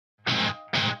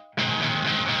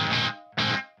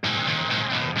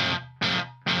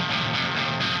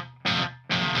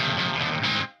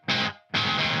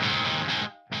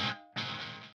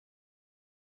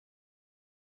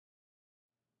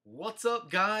What's up,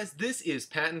 guys? This is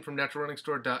Patton from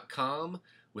naturalrunningstore.com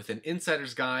with an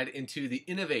insider's guide into the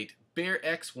Inov8 Bear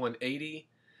X 180.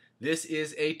 This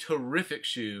is a terrific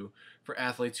shoe for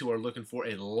athletes who are looking for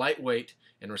a lightweight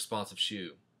and responsive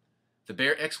shoe. The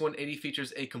Bear X 180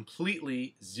 features a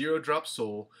completely zero-drop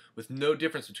sole with no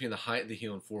difference between the height of the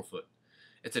heel and forefoot.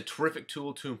 It's a terrific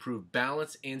tool to improve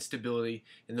balance and stability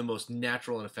in the most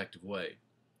natural and effective way.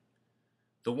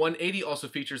 The 180 also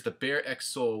features the Bear X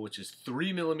sole, which is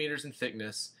 3 millimeters in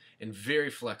thickness and very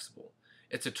flexible.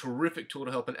 It's a terrific tool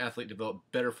to help an athlete develop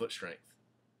better foot strength.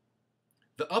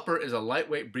 The upper is a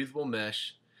lightweight, breathable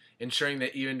mesh, ensuring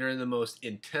that even during the most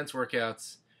intense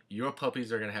workouts, your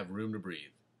puppies are going to have room to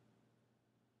breathe.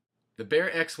 The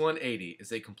Bear X 180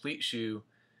 is a complete shoe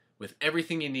with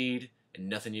everything you need and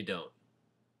nothing you don't.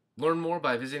 Learn more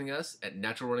by visiting us at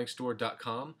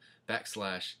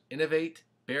naturalrunningstore.com/Inov8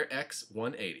 Bear X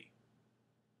 180.